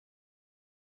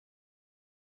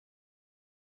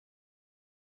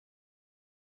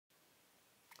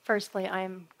Firstly,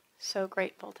 I'm so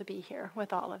grateful to be here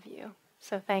with all of you.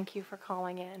 So thank you for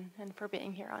calling in and for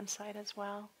being here on site as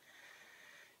well.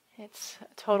 It's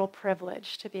a total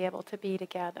privilege to be able to be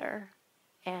together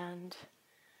and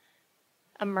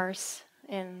immerse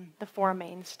in the four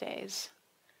mainstays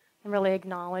and really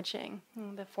acknowledging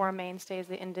the four mainstays,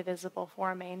 the indivisible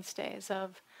four mainstays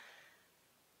of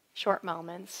short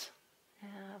moments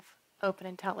of open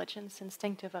intelligence,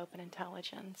 instinctive open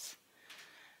intelligence.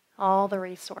 All the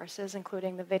resources,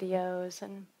 including the videos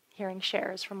and hearing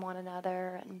shares from one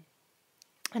another and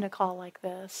in a call like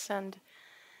this. And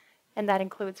that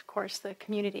includes, of course, the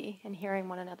community and hearing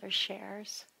one another's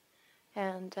shares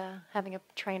and having a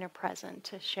trainer present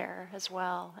to share as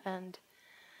well. And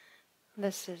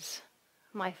this is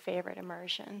my favorite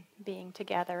immersion, being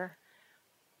together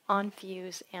on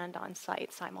Fuse and on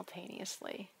site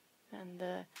simultaneously.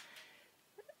 And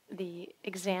the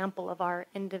example of our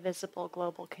indivisible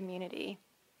global community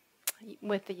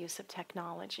with the use of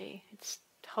technology. It's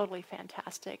totally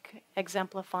fantastic,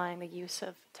 exemplifying the use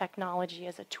of technology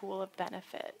as a tool of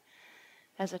benefit,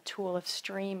 as a tool of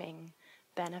streaming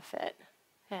benefit.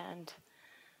 And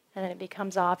then it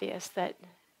becomes obvious that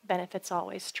benefit's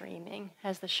always streaming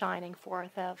as the shining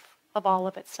forth of all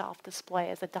of itself display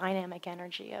as a dynamic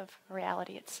energy of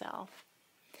reality itself.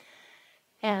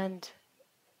 And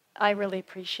I really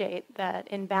appreciate that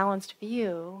in Balanced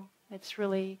View, it's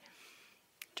really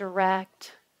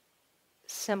direct,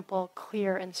 simple,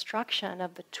 clear instruction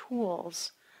of the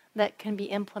tools that can be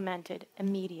implemented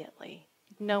immediately.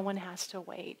 No one has to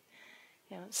wait.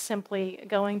 Simply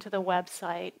going to the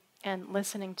website and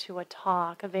listening to a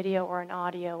talk, a video or an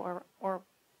audio, or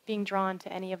being drawn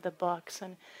to any of the books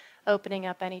and opening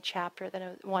up any chapter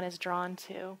that one is drawn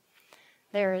to,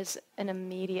 there is an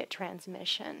immediate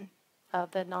transmission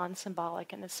of the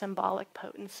non-symbolic and the symbolic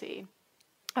potency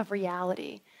of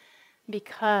reality,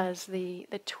 because the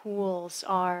tools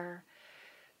are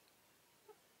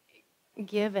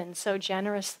given so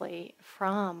generously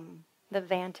from the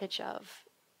vantage of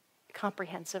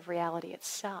comprehensive reality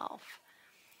itself.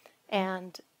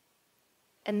 And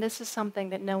this is something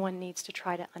that no one needs to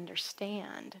try to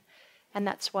understand. And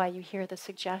that's why you hear the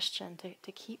suggestion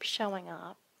to keep showing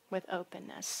up with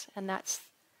openness. And that's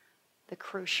the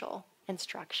crucial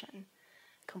instruction.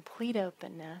 Complete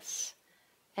openness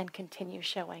and continue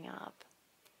showing up.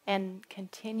 And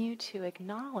continue to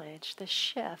acknowledge the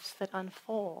shifts that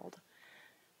unfold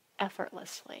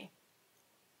effortlessly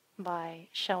by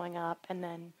showing up and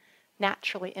then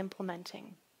naturally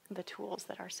implementing the tools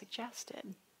that are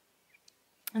suggested.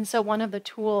 And so one of the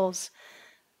tools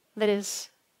that is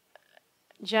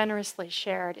generously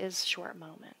shared is short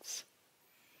moments.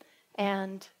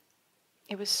 And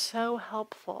it was so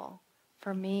helpful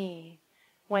for me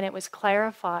when it was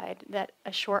clarified that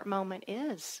a short moment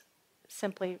is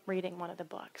simply reading one of the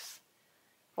books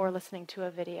or listening to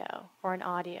a video or an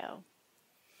audio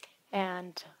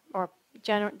and or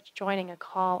joining a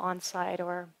call on site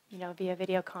or via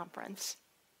video conference.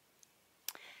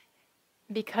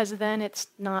 Because then it's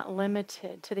not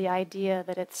limited to the idea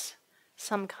that it's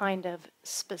some kind of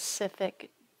specific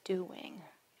doing,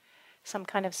 some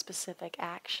kind of specific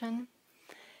action.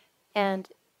 And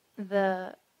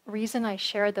the reason I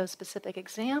shared those specific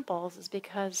examples is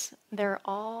because they're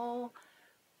all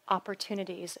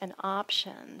opportunities and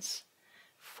options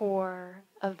for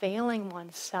availing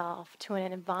oneself to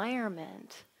an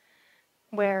environment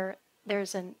where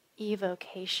there's an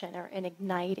evocation or an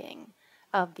igniting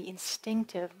of the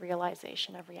instinctive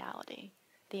realization of reality,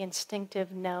 the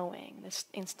instinctive knowing, this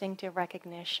instinctive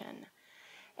recognition.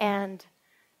 And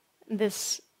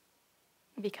this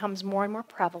becomes more and more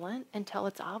prevalent until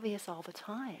it's obvious all the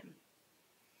time.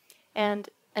 And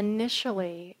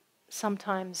initially,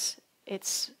 sometimes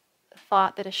it's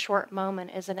thought that a short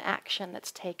moment is an action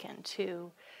that's taken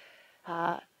to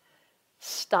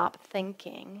stop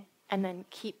thinking and then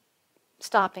keep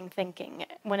stopping thinking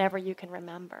whenever you can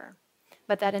remember.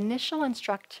 But that initial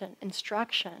instruction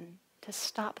to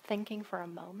stop thinking for a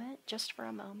moment, just for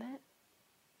a moment,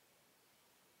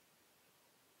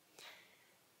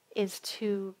 is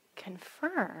to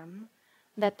confirm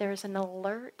that there's an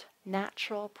alert,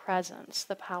 natural presence,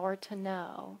 the power to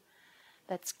know,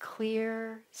 that's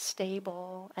clear,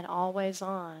 stable, and always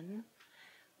on,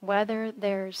 whether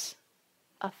there's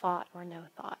a thought or no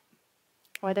thought,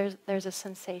 whether there's a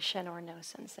sensation or no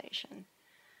sensation,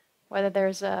 whether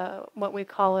there's what we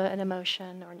call an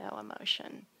emotion or no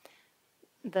emotion.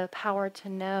 The power to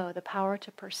know, the power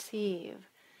to perceive,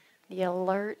 the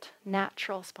alert,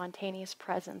 natural, spontaneous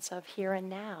presence of here and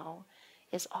now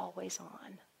is always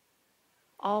on.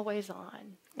 Always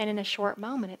on. And in a short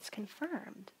moment, it's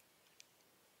confirmed.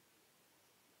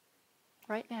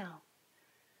 right now,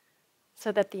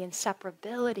 so that the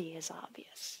inseparability is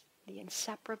obvious. The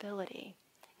inseparability.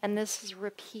 And this is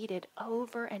repeated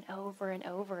over and over and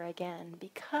over again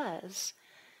because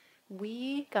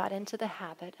we got into the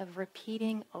habit of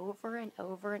repeating over and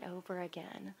over and over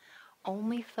again,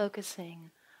 only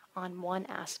focusing on one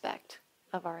aspect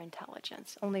of our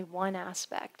intelligence, only one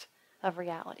aspect of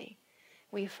reality.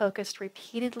 We focused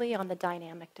repeatedly on the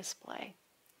dynamic display,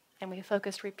 and we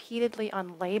focused repeatedly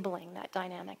on labeling that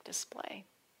dynamic display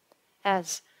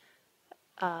as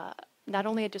not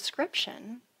only a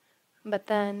description, but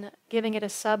then giving it a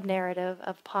sub-narrative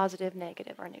of positive,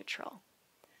 negative, or neutral.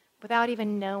 Without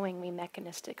even knowing we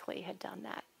mechanistically had done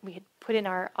that. We had put in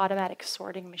our automatic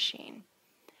sorting machine.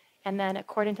 And then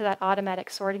according to that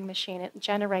automatic sorting machine, it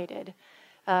generated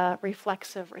a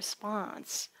reflexive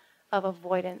response of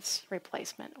avoidance,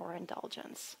 replacement, or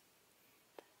indulgence.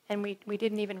 And we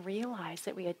didn't even realize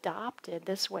that we adopted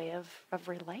this way of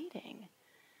relating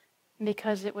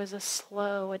because it was a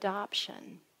slow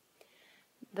adoption.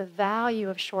 The value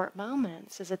of short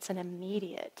moments is it's an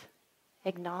immediate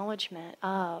acknowledgement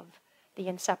of the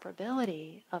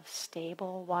inseparability of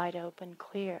stable, wide open,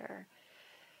 clear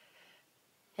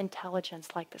intelligence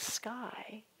like the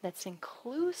sky that's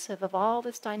inclusive of all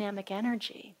this dynamic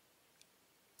energy.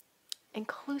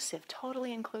 Inclusive,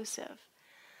 totally inclusive.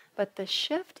 But the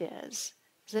shift is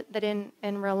that in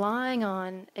relying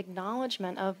on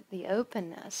acknowledgement of the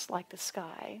openness like the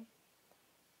sky,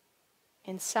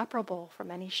 inseparable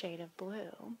from any shade of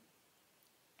blue,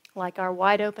 like our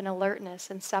wide open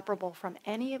alertness, inseparable from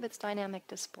any of its dynamic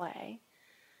display,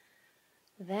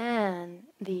 then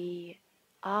the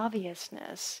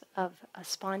obviousness of a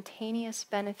spontaneous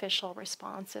beneficial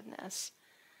responsiveness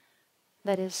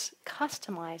that is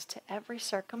customized to every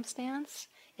circumstance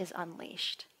is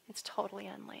unleashed. It's totally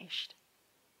unleashed.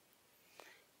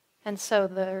 And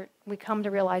so we come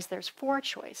to realize there's 4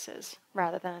 choices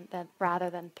rather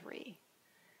than 3.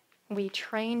 We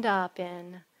trained up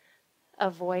in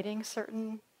avoiding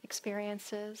certain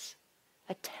experiences,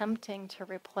 attempting to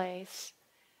replace,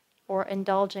 or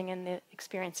indulging in the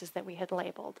experiences that we had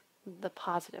labeled the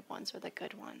positive ones or the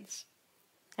good ones.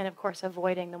 And of course,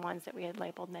 avoiding the ones that we had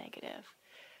labeled negative.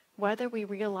 Whether we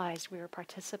realized we were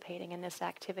participating in this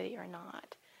activity or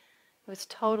not, it was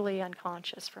totally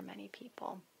unconscious for many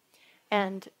people.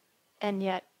 And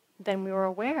yet, then we were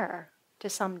aware to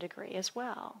some degree as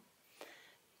well.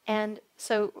 And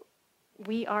so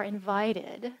we are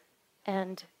invited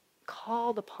and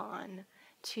called upon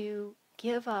to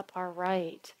give up our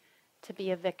right to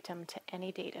be a victim to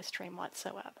any data stream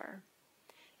whatsoever.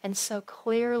 And so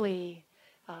clearly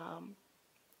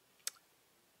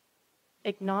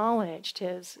acknowledged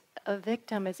is a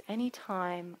victim is any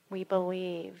time we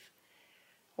believe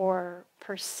or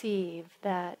perceive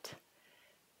that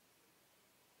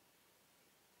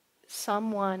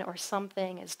someone or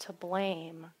something is to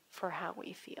blame for how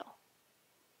we feel.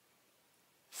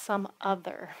 Some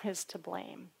other is to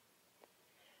blame.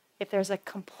 If there's a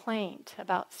complaint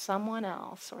about someone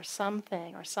else or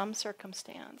something or some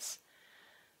circumstance,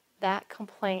 that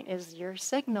complaint is your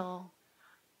signal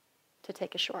to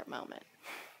take a short moment,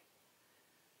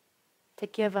 to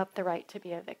give up the right to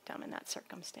be a victim in that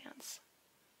circumstance.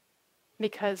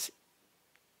 Because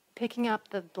picking up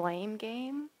the blame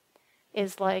game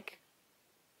is like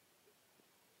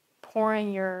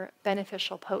pouring your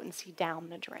beneficial potency down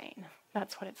the drain.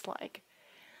 That's what it's like.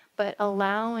 But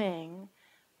allowing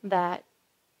that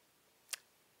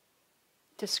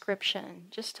description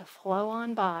just to flow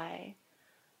on by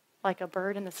like a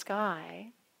bird in the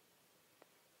sky,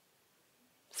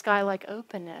 sky-like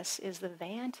openness is the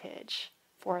vantage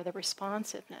for the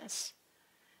responsiveness,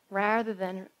 rather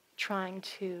than trying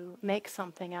to make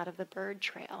something out of the bird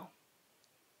trail.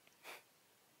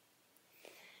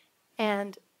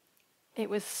 And it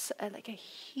was like a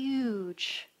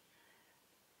huge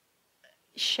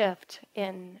shift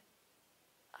in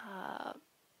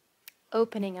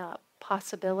opening up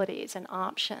possibilities and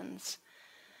options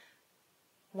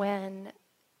when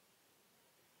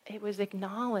it was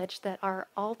acknowledged that our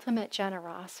ultimate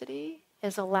generosity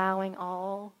is allowing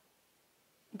all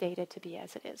data to be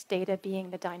as it is, data being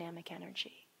the dynamic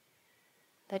energy.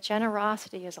 That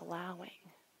generosity is allowing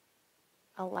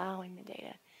the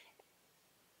data.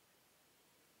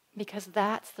 Because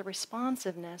that's the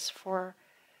responsiveness for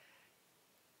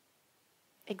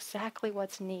exactly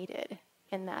what's needed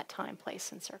in that time,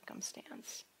 place, and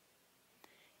circumstance.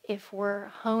 If we're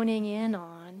honing in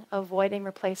on avoiding,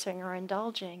 replacing, or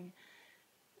indulging,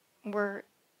 we're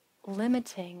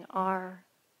limiting our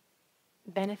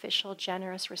beneficial,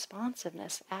 generous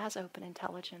responsiveness as open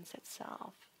intelligence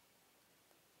itself.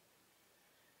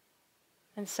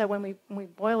 And so when we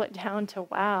boil it down to,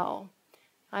 wow,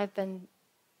 I've been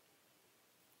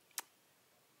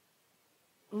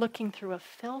looking through a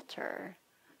filter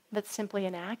that's simply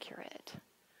inaccurate.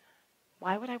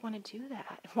 Why would I want to do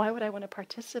that? Why would I want to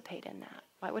participate in that?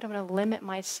 Why would I want to limit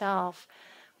myself?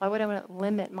 Why would I want to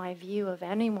limit my view of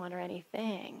anyone or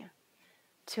anything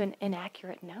to an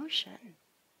inaccurate notion?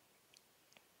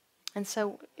 And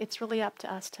so it's really up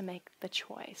to us to make the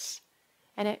choice.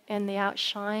 And the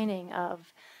outshining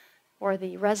of, or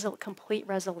the complete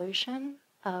resolution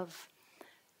of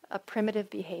a primitive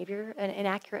behavior, an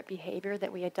inaccurate behavior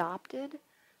that we adopted,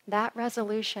 that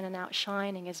resolution and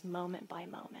outshining is moment by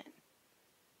moment.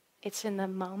 It's in the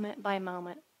moment by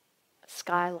moment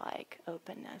sky-like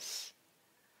openness.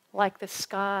 Like the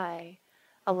sky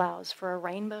allows for a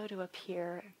rainbow to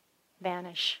appear,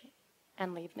 vanish,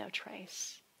 and leave no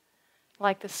trace.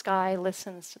 Like the sky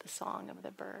listens to the song of the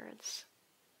birds.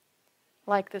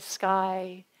 Like the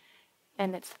sky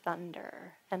and its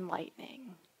thunder and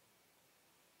lightning.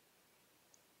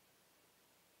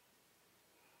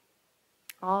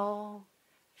 All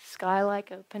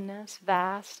sky-like openness,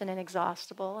 vast and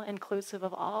inexhaustible, inclusive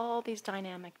of all these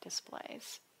dynamic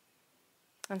displays.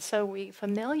 And so we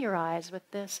familiarize with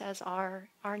this as our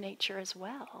nature as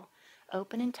well.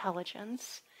 Open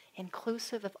intelligence,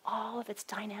 inclusive of all of its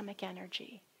dynamic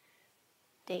energy.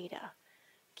 Data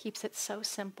keeps it so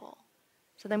simple.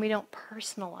 So then we don't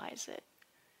personalize it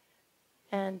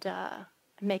and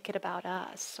make it about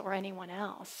us or anyone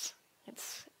else.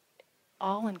 It's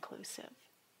all-inclusive.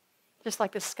 Just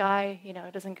like the sky,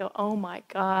 it doesn't go, oh my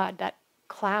God, that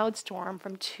cloud storm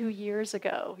from 2 years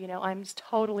ago. I'm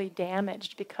totally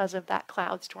damaged because of that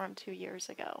cloud storm 2 years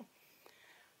ago.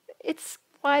 It's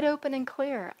wide open and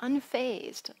clear,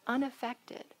 unfazed,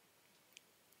 unaffected,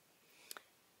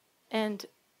 and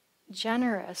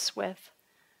generous with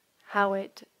how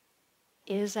it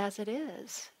is as it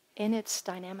is in its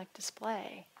dynamic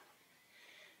display.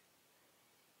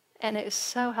 And it is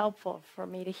so helpful for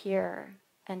me to hear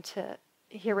and to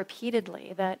hear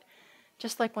repeatedly that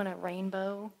just like when a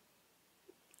rainbow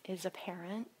is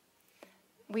apparent,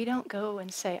 we don't go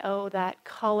and say, oh, that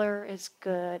color is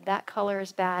good, that color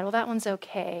is bad, well, that one's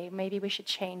okay, maybe we should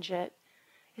change it.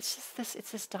 It's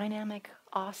this dynamic,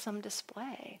 awesome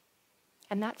display.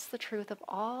 And that's the truth of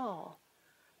all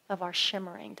of our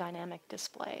shimmering, dynamic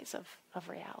displays of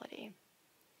reality.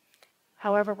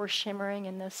 However we're shimmering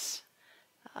in this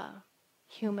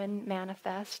human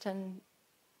manifest, and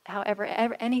however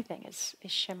anything is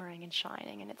shimmering and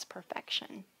shining in its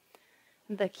perfection.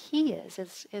 The key is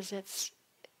its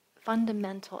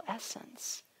fundamental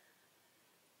essence.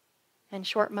 And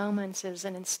short moments is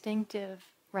an instinctive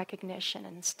recognition,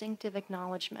 an instinctive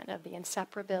acknowledgement of the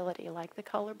inseparability, like the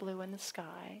color blue in the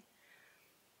sky,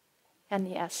 and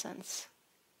the essence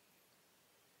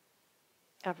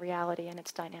of reality and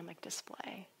its dynamic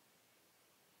display.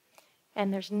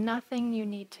 And there's nothing you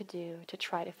need to do to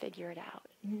try to figure it out.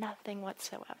 Nothing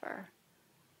whatsoever.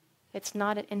 It's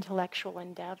not an intellectual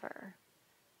endeavor.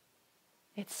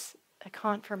 It's a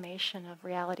confirmation of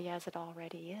reality as it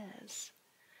already is.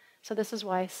 So this is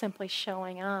why simply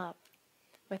showing up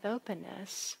with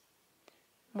openness,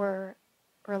 we're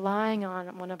relying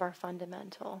on one of our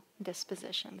fundamental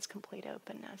dispositions, complete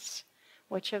openness,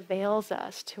 which avails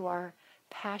us to our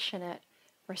passionate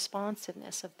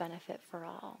responsiveness of benefit for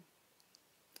all.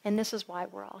 And this is why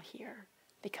we're all here,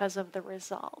 because of the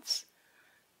results.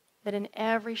 That in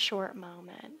every short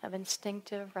moment of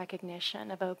instinctive recognition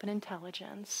of open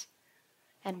intelligence,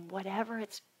 and whatever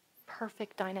its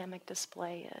perfect dynamic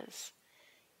display is,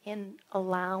 in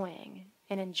allowing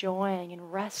and enjoying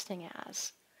and resting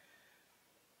as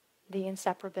the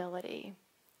inseparability,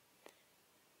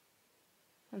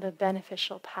 the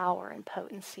beneficial power and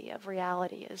potency of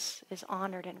reality is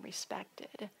honored and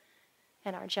respected.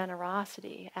 And our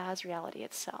generosity as reality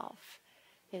itself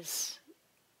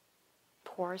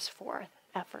pours forth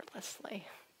effortlessly.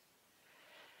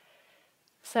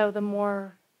 So the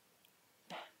more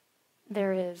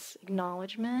there is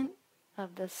acknowledgement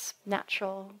of this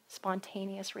natural,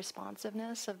 spontaneous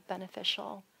responsiveness of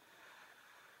beneficial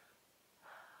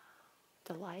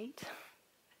delight,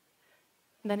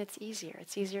 then it's easier.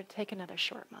 It's easier to take another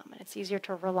short moment. It's easier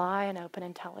to rely on open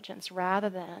intelligence rather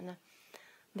than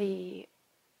the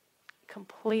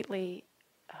completely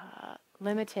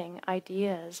limiting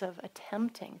ideas of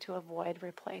attempting to avoid,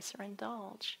 replace, or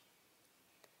indulge.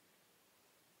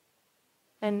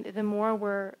 And the more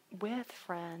we're with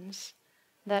friends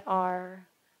that are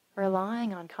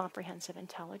relying on comprehensive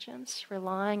intelligence,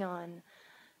 relying on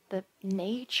the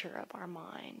nature of our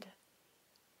mind,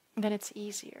 then it's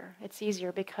easier. It's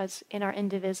easier because in our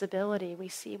indivisibility, we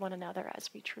see one another as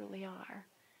we truly are.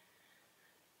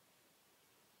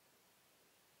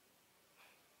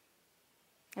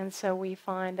 And so we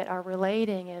find that our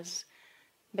relating is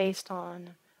based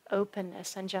on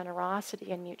openness and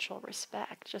generosity and mutual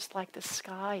respect, just like the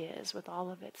sky is with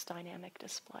all of its dynamic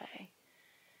display.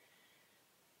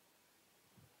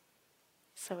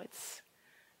 So it's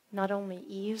not only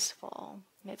easeful,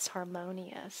 it's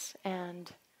harmonious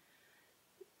and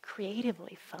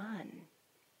creatively fun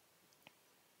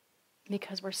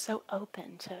because we're so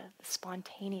open to the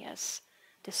spontaneous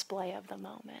display of the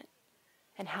moment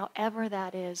and however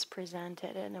that is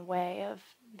presented in a way of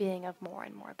being of more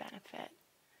and more benefit.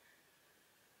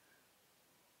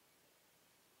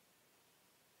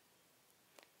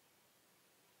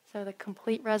 So the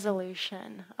complete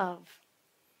resolution of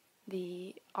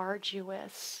the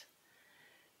arduous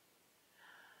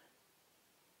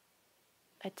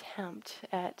attempt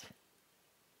at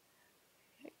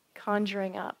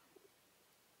conjuring up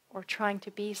or trying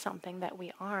to be something that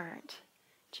we aren't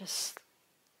just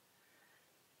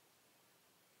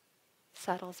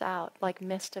settles out like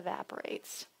mist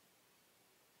evaporates.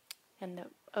 And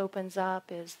that opens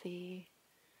up is the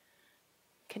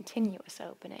continuous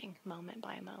opening, moment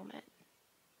by moment.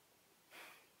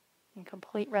 And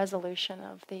complete resolution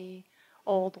of the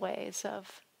old ways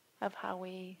of how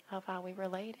we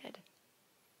related.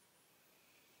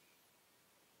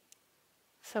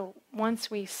 So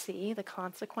once we see the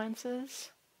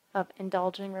consequences of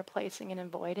indulging, replacing, and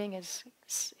avoiding is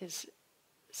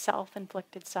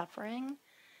self-inflicted suffering,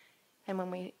 and when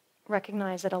we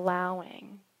recognize that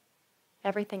allowing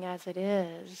everything as it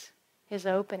is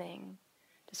opening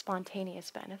to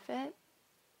spontaneous benefit,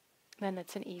 then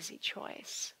it's an easy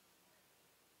choice.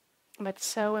 But it's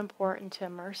so important to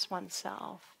immerse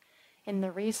oneself in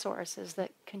the resources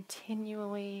that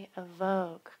continually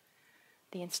evoke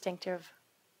the instinctive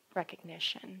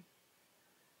recognition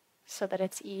so that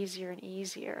it's easier and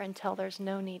easier until there's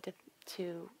no need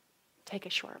to take a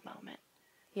short moment.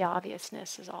 The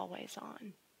obviousness is always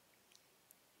on.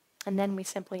 And then we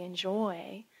simply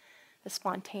enjoy the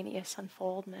spontaneous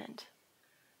unfoldment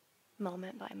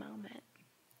moment by moment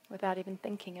without even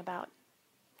thinking about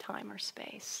time or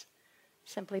space.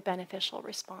 Simply beneficial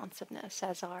responsiveness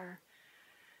as our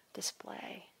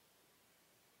display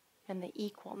and the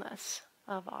equalness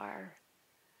of our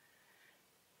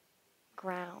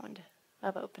ground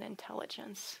of open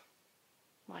intelligence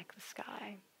like the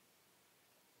sky.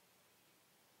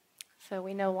 So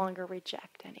we no longer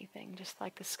reject anything, just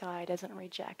like the sky doesn't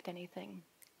reject anything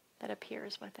that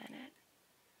appears within it.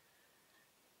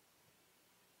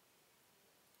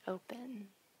 Open,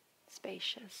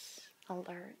 spacious,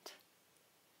 alert,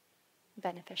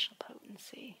 beneficial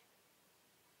potency.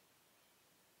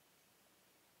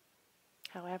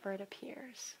 However it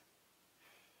appears.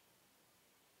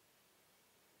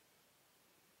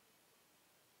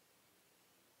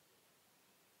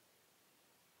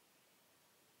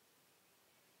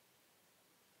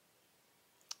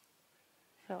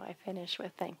 So I finish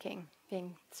with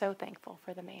being so thankful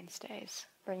for the mainstays,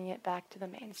 bringing it back to the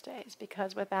mainstays,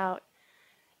 because without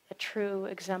a true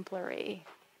exemplary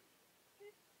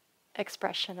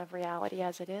expression of reality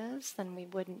as it is, then we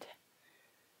wouldn't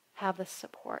have the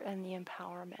support and the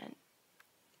empowerment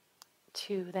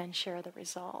to then share the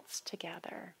results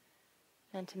together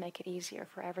and to make it easier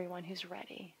for everyone who's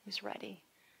ready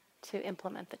to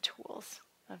implement the tools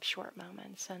of short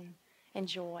moments and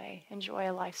enjoy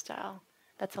a lifestyle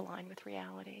that's aligned with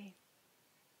reality.